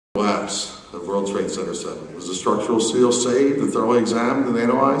Collapse of World Trade Center 7. Was the structural steel saved and thoroughly examined and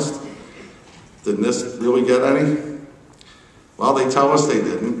analyzed? Did NIST really get any? Well, they tell us they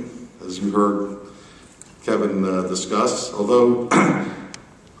didn't, as you heard Kevin discuss, although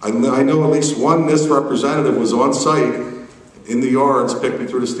I know at least one NIST representative was on site in the yards picking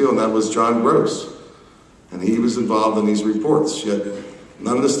through the steel, and that was John Gross. And he was involved in these reports, yet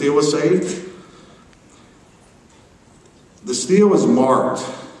none of the steel was saved. The steel is marked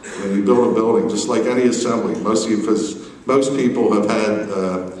when you build a building, just like any assembly. Most people have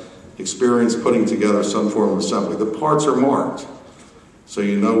had experience putting together some form of assembly. The parts are marked, so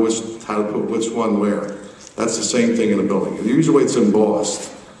you know how to put which one where. That's the same thing in a building. And usually it's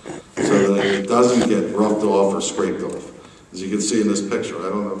embossed, so that it doesn't get roughed off or scraped off. As you can see in this picture, I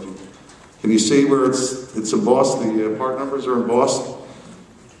don't know if you can see where it's embossed. The part numbers are embossed.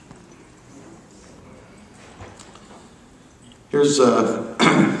 Here's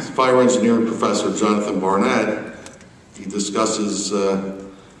fire engineering professor Jonathan Barnett. He discusses the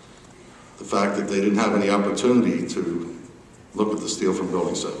fact that they didn't have any opportunity to look at the steel from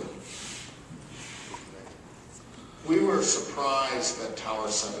Building 7. We were surprised that Tower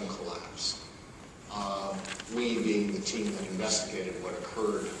 7 collapsed. We being the team that investigated what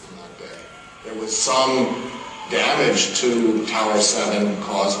occurred on that day. There was some damage to Tower 7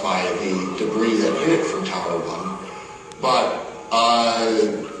 caused by the debris that hit it from Tower 1, but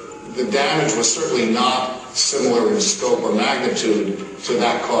the damage was certainly not similar in scope or magnitude to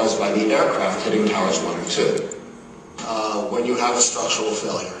that caused by the aircraft hitting Towers 1 and 2. When you have a structural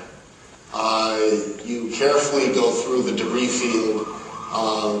failure, you carefully go through the debris field,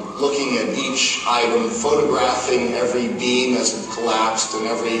 looking at each item, photographing every beam as it collapsed and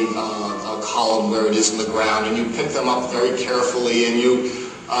every column where it is in the ground, and you pick them up very carefully and you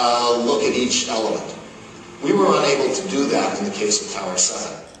look at each element. We were unable to do that in the case of Tower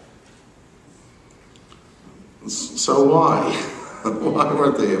 7. So why? Why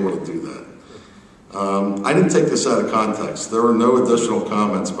weren't they able to do that? I didn't take this out of context. There were no additional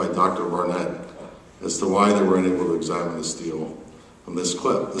comments by Dr. Barnett as to why they weren't able to examine the steel from this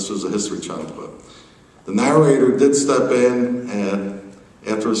clip. This was a History Channel clip. The narrator did step in and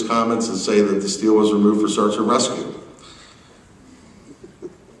after his comments and say that the steel was removed for search and rescue.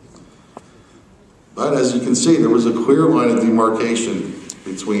 But as you can see, there was a clear line of demarcation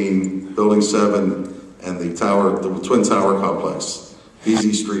between Building 7 and the Twin Tower complex.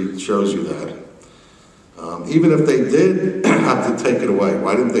 Beasley Street shows you that. Even if they did have to take it away,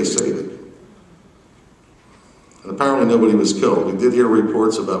 why didn't they save it? And apparently nobody was killed. We did hear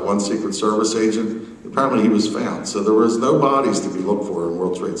reports about one Secret Service agent. Apparently he was found. So there was no bodies to be looked for in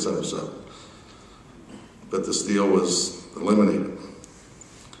World Trade Center 7. But the steel was eliminated.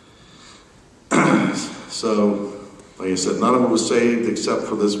 So, like I said, none of it was saved except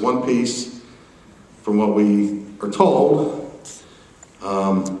for this one piece, from what we are told,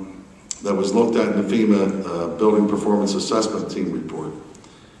 that was looked at in the FEMA Building Performance Assessment Team report.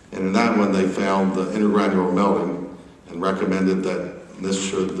 And in that one, they found the intergranular melting and recommended that NIST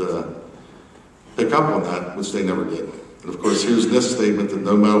should pick up on that, which they never did. And of course, here's NIST's statement that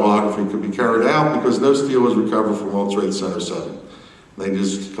no metallography could be carried out because no steel was recovered from World Trade Center 7. They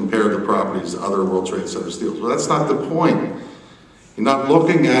just compared the properties to other World Trade Center steels. But that's not the point. You're not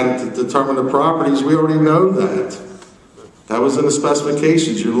looking at it to determine the properties. We already know that. That was in the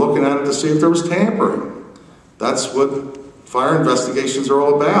specifications. You're looking at it to see if there was tampering. That's what fire investigations are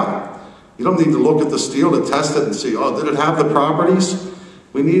all about. You don't need to look at the steel to test it and see, oh, did it have the properties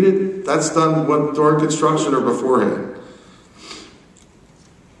we needed? That's done during construction or beforehand.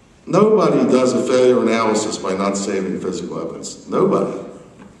 Nobody does a failure analysis by not saving physical evidence. Nobody.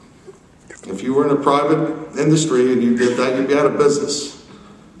 If you were in a private industry and you did that, you'd be out of business.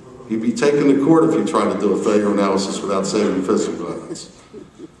 You'd be taken to court if you tried to do a failure analysis without saving physical evidence.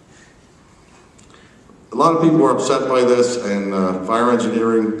 A lot of people are upset by this, and fire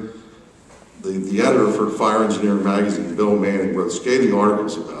engineering, the editor for Fire Engineering Magazine, Bill Manning, wrote scathing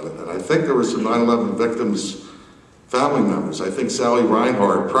articles about it. And I think there were some 9/11 victims' family members. I think Sally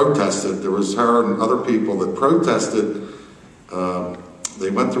Reinhardt protested. There was her and other people that protested. They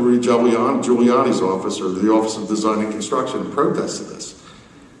went to Rudy Giuliani's office, or the Office of Design and Construction, and protested this.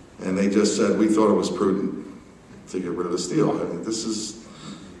 And they just said, we thought it was prudent to get rid of the steel. I mean, it's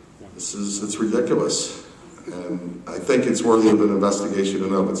ridiculous. And I think it's worthy of an investigation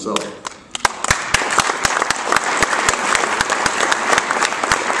in and of itself.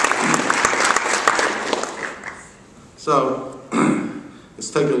 So,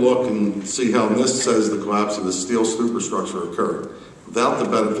 let's take a look and see how NIST says the collapse of the steel superstructure occurred without the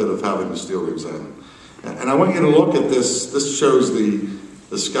benefit of having the steel examined. And I want you to look at this. This shows the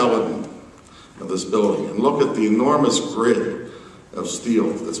the skeleton of this building and look at the enormous grid of steel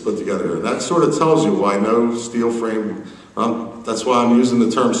that's put together here. And that sort of tells you why no steel frame, that's why I'm using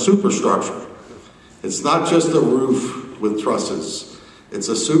the term superstructure. It's not just a roof with trusses. It's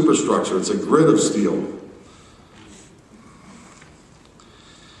a superstructure. It's a grid of steel.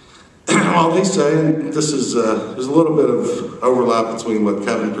 Well, they say, and this is, there's a little bit of overlap between what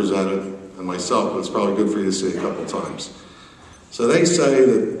Kevin presented and myself, but it's probably good for you to see a couple times. So they say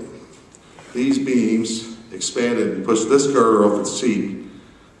that these beams expanded and pushed this girder off its seat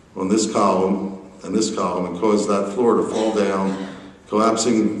on this column and caused that floor to fall down,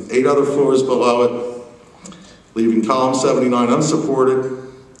 collapsing 8 other floors below it, leaving column 79 unsupported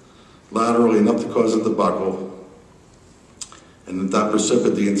laterally enough to cause it to buckle. And that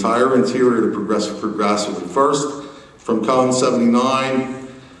precipitated the entire interior to progress progressively. First, from column 79,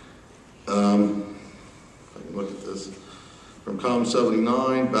 if I can look at this, from column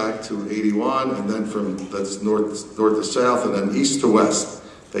 79 back to 81, and then that's north to south, and then east to west.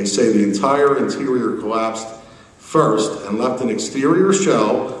 They say the entire interior collapsed first and left an exterior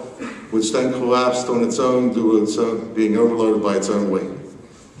shell, which then collapsed on its own due to its own being overloaded by its own weight.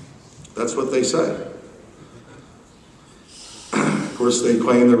 That's what they say. Of course, they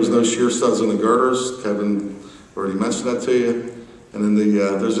claim there was no shear studs on the girders. Kevin already mentioned that to you. And then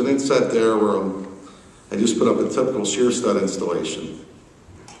there's an inset there where I just put up a typical shear stud installation.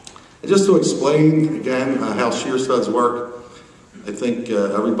 And just to explain again how shear studs work, I think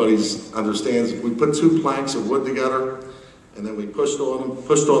everybody understands. We put 2 planks of wood together, and then we pushed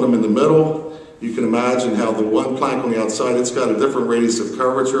on them in the middle. You can imagine how the one plank on the outside, it's got a different radius of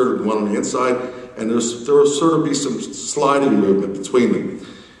curvature than the one on the inside, and there will sort of be some sliding movement between them.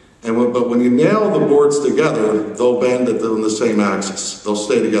 But when you nail the boards together, they'll bend on the same axis. They'll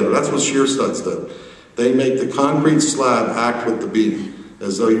stay together. That's what shear studs do. They make the concrete slab act with the beam,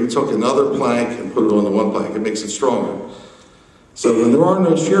 as though you took another plank and put it on the one plank. It makes it stronger. So when there are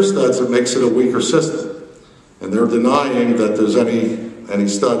no shear studs, it makes it a weaker system. And they're denying that there's any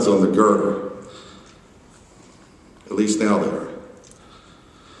studs on the girder. At least now there are.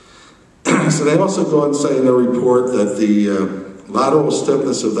 So they also go and say in their report that the lateral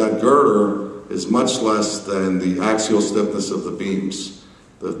stiffness of that girder is much less than the axial stiffness of the beams,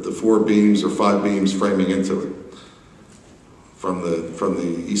 the 4 beams or 5 beams framing into it from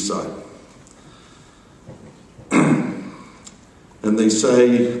the east side. And they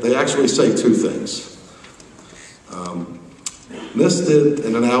actually say 2 things. NIST did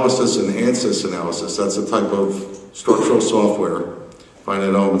an analysis, an ANSYS analysis. That's a type of structural software,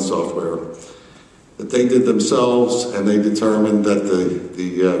 finite element software, that they did themselves, and they determined that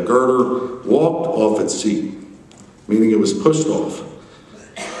the girder walked off its seat, meaning it was pushed off.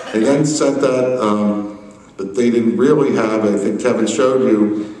 They then sent that, but they didn't really have, I think Kevin showed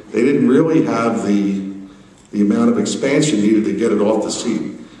you, they didn't really have the amount of expansion needed to get it off the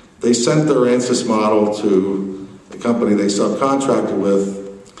seat. They sent their ANSYS model to a company they subcontracted with,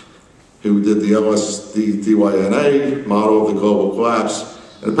 who did the LSDYNA model of the global collapse.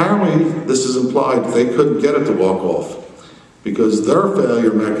 And apparently, this is implied, they couldn't get it to walk off because their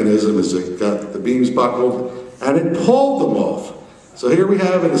failure mechanism is it got the beams buckled and it pulled them off. So here we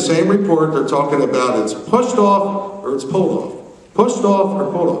have in the same report, they're talking about it's pushed off or it's pulled off. Pushed off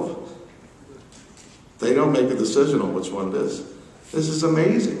or pulled off. They don't make a decision on which one it is. This is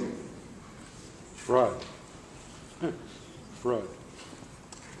amazing. Fraud. Fraud.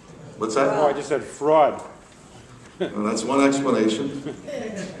 What's that? Oh, I just said fraud. Well, that's one explanation.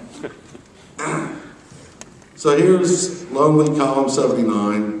 So here's lonely column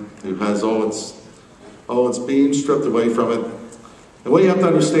 79, who has all its beams stripped away from it. And what you have to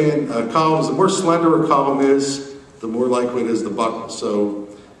understand, columns, the more slender a column is, the more likely it is to buckle. So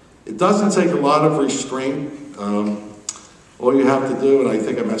it doesn't take a lot of restraint. All you have to do, and I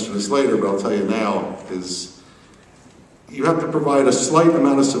think I mentioned this later, but I'll tell you now, is you have to provide a slight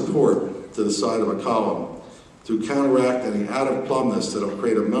amount of support to the side of a column to counteract any out-of-plumbness that will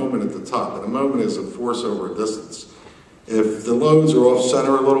create a moment at the top. And a moment is a force over a distance. If the loads are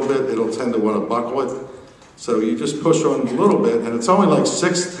off-center a little bit, it'll tend to want to buckle it. So you just push on a little bit, and it's only like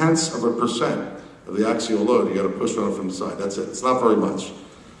 0.6% of the axial load. You got to push on it from the side. That's it. It's not very much.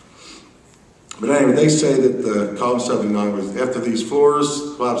 But anyway, they say that the column 79 was, after these floors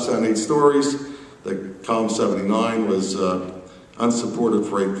collapsed down 8 stories, the column 79 was unsupported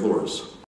for 8 floors.